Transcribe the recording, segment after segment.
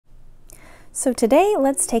So today,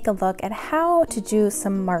 let's take a look at how to do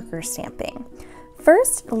some marker stamping.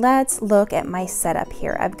 First, let's look at my setup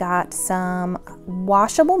here. I've got some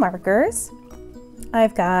washable markers.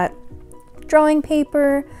 I've got drawing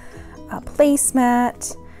paper, a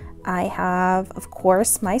placemat. I have, of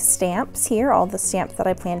course, my stamps here, all the stamps that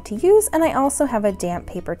I plan to use, and I also have a damp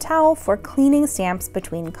paper towel for cleaning stamps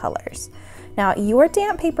between colors. Now, your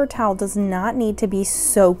damp paper towel does not need to be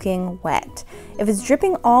soaking wet. If it's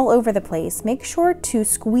dripping all over the place, make sure to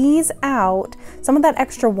squeeze out some of that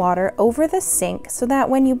extra water over the sink so that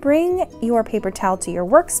when you bring your paper towel to your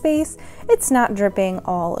workspace, it's not dripping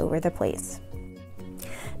all over the place.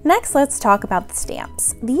 Next, let's talk about the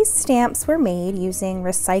stamps. These stamps were made using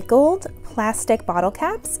recycled plastic bottle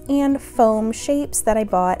caps and foam shapes that I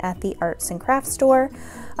bought at the arts and crafts store.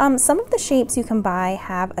 Some of the shapes you can buy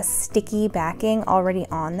have a sticky backing already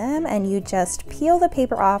on them, and you just peel the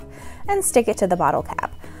paper off and stick it to the bottle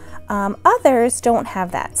cap. Others don't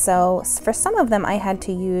have that, so for some of them I had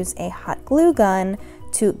to use a hot glue gun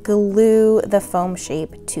to glue the foam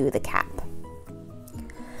shape to the cap.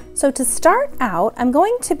 So to start out, I'm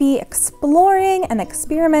going to be exploring and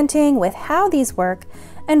experimenting with how these work,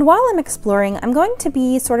 and while I'm exploring, I'm going to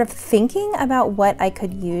be sort of thinking about what I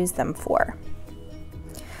could use them for.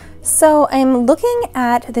 So I'm looking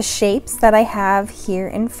at the shapes that I have here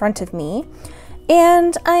in front of me,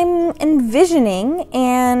 and I'm envisioning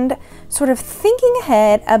and sort of thinking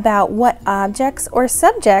ahead about what objects or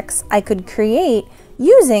subjects I could create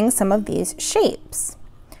using some of these shapes.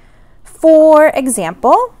 For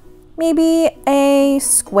example, maybe a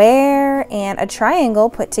square and a triangle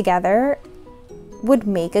put together would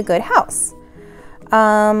make a good house.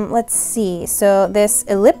 Let's see, so this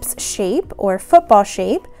ellipse shape or football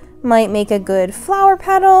shape might make a good flower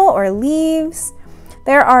petal or leaves.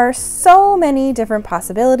 There are so many different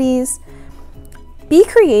possibilities. Be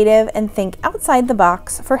creative and think outside the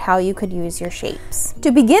box for how you could use your shapes.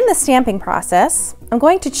 To begin the stamping process, I'm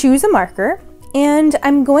going to choose a marker, and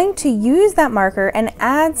I'm going to use that marker and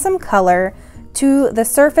add some color to the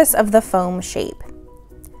surface of the foam shape.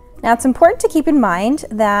 Now, it's important to keep in mind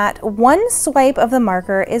that one swipe of the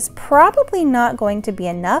marker is probably not going to be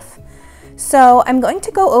enough, so I'm going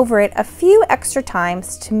to go over it a few extra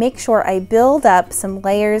times to make sure I build up some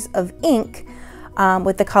layers of ink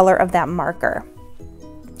with the color of that marker.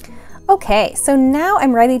 Okay, so now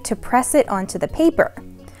I'm ready to press it onto the paper.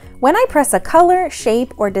 When I press a color,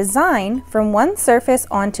 shape, or design from one surface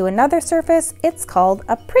onto another surface, it's called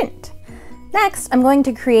a print. Next, I'm going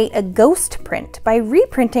to create a ghost print by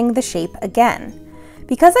reprinting the shape again.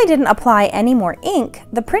 Because I didn't apply any more ink,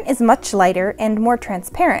 the print is much lighter and more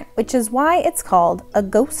transparent, which is why it's called a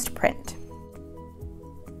ghost print.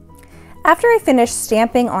 After I finish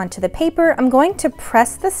stamping onto the paper, I'm going to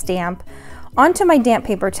press the stamp onto my damp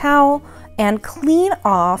paper towel and clean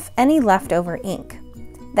off any leftover ink.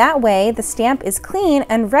 That way, the stamp is clean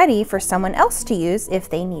and ready for someone else to use if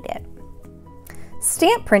they need it.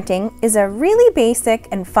 Stamp printing is a really basic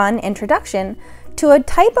and fun introduction to a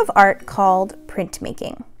type of art called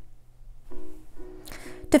printmaking.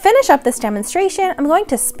 To finish up this demonstration, I'm going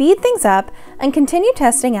to speed things up and continue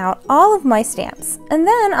testing out all of my stamps, and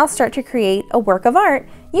then I'll start to create a work of art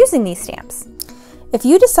using these stamps. If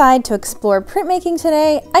you decide to explore printmaking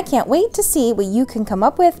today, I can't wait to see what you can come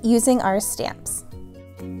up with using our stamps.